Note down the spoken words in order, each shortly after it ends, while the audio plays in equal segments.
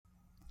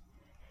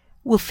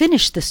We'll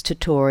finish this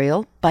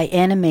tutorial by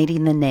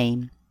animating the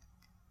name.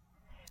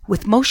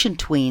 With Motion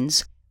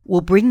Tweens,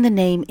 we'll bring the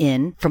name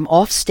in from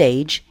off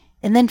stage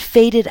and then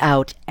fade it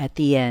out at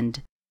the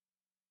end.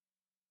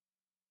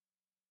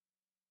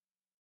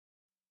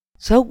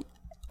 So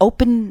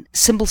open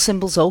Symbol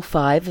Symbols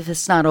 05 if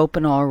it's not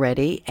open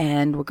already,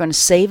 and we're going to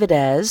save it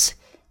as,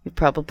 you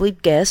probably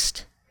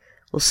guessed,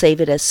 we'll save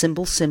it as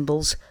Symbol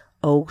Symbols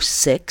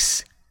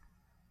 06.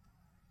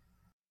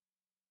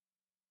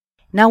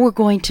 Now we're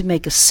going to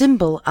make a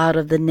symbol out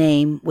of the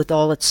name with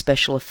all its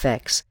special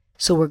effects.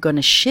 So we're going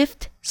to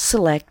Shift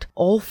select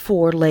all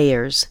 4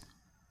 layers.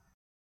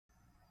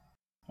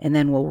 And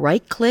then we'll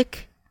right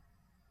click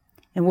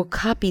and we'll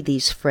copy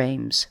these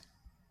frames.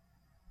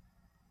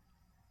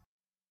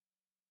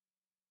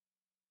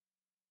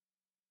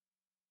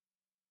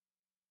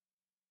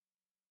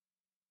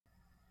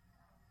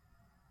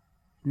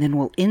 And then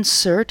we'll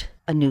insert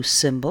a new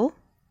symbol.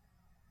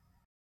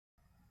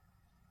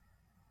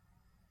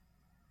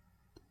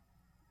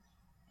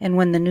 And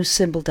when the new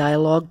symbol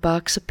dialog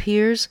box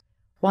appears,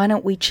 why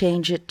don't we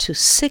change it to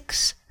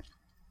 6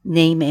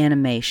 Name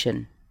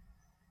Animation.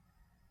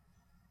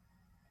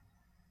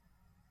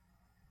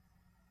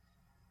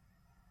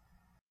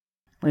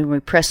 When we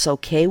press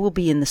OK, we'll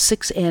be in the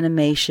 6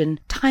 Animation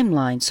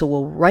timeline. So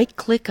we'll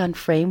right-click on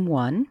frame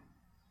 1,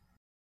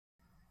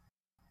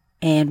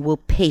 and we'll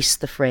paste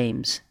the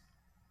frames.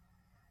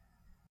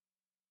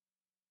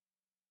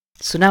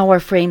 So now our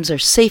frames are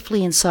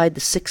safely inside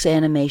the 6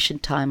 Animation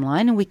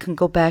timeline, and we can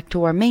go back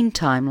to our main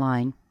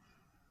timeline.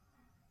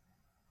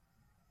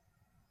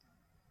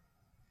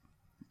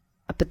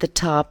 Up at the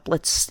top,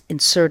 let's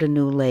insert a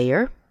new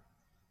layer.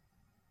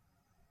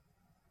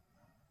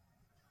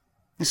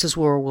 This is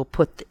where we'll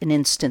put an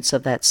instance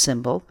of that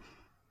symbol.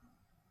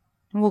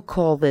 And we'll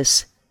call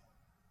this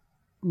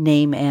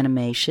Name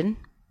Animation.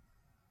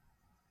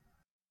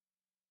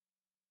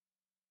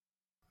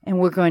 And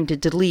we're going to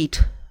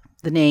delete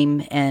the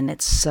name and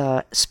its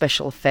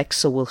special effects,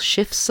 so we'll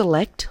Shift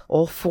select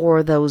all 4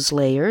 of those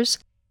layers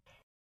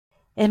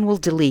and we'll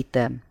delete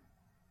them.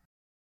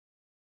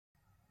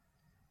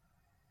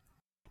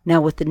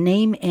 Now with the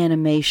Name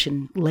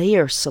Animation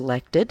layer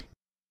selected,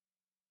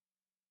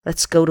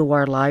 let's go to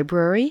our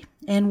library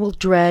and we'll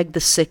drag the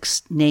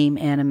 6 Name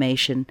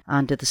Animation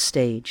onto the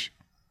stage.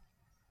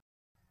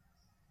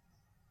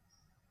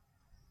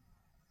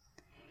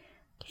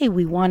 Okay,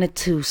 we want it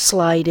to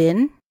slide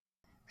in,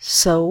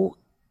 so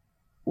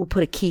we'll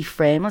put a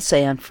keyframe, let's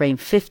say on frame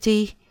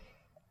 50,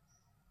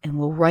 and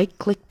we'll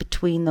right-click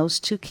between those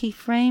 2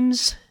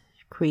 keyframes,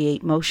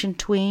 create Motion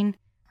Tween.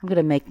 I'm going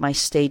to make my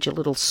stage a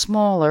little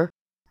smaller.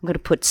 I'm going to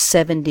put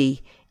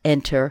 70,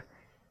 enter,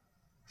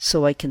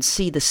 so I can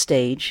see the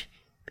stage,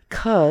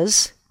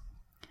 because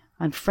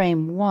on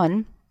frame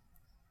 1,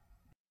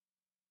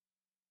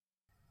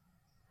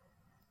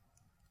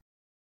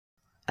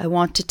 I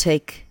want to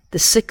take the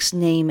 6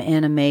 Name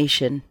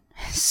Animation,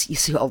 you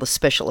see all the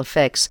special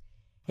effects,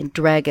 and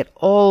drag it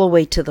all the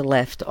way to the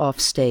left off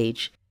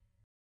stage.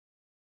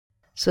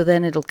 So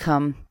then it'll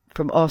come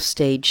from off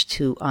stage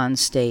to on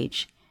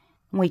stage.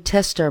 When we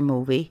test our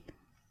movie,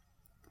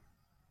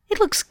 it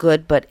looks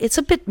good, but it's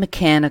a bit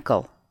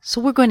mechanical. So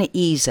we're going to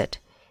ease it.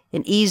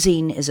 And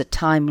easing is a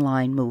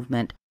timeline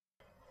movement.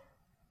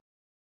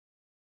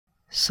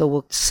 So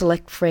we'll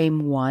select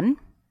frame 1,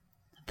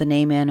 the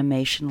Name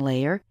Animation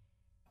layer,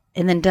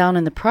 and then down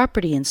in the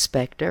Property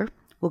Inspector,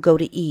 we'll go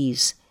to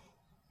Ease.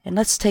 And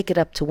let's take it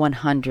up to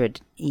 100,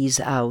 ease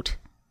out.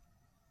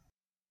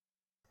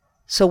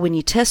 So when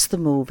you test the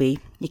movie,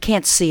 you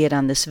can't see it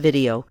on this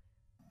video,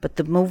 but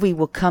the movie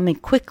will come in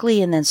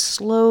quickly and then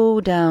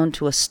slow down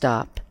to a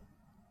stop.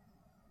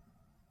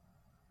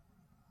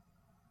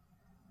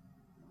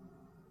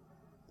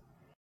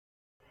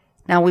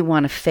 Now we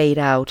want to fade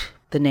out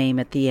the name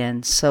at the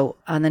end. So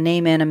on the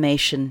Name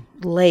Animation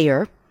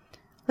layer,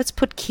 let's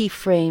put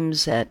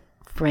keyframes at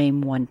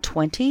frame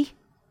 120.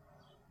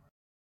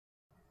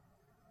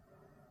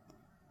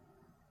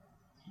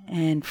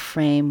 And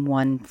frame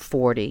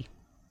 140.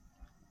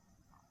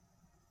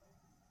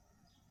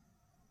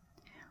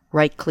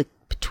 Right-click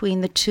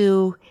between the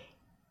 2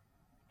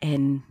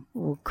 and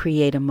we'll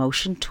create a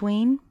Motion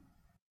Tween.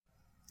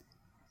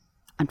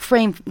 On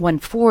frame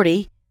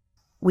 140,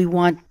 we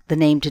want the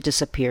name to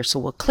disappear, so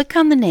we'll click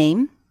on the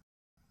name,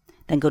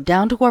 then go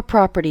down to our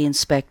Property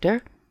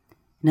Inspector,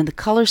 and in the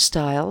Color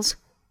Styles,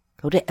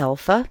 go to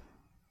Alpha,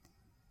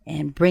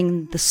 and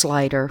bring the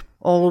slider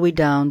all the way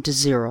down to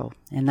 0,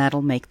 and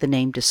that'll make the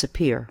name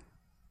disappear.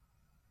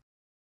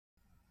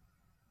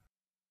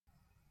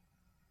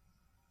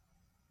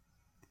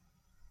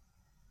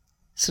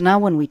 So now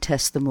when we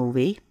test the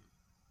movie,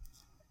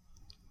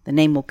 the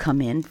name will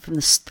come in from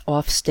the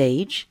off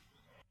stage.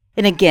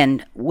 And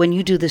again, when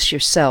you do this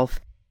yourself,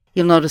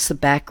 you'll notice the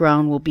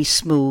background will be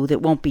smooth.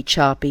 It won't be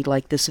choppy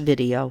like this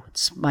video.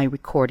 It's my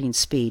recording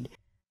speed.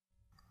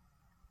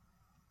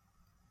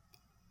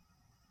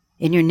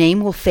 And your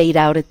name will fade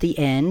out at the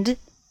end.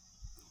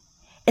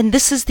 And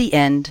this is the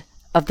end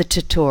of the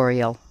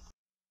tutorial.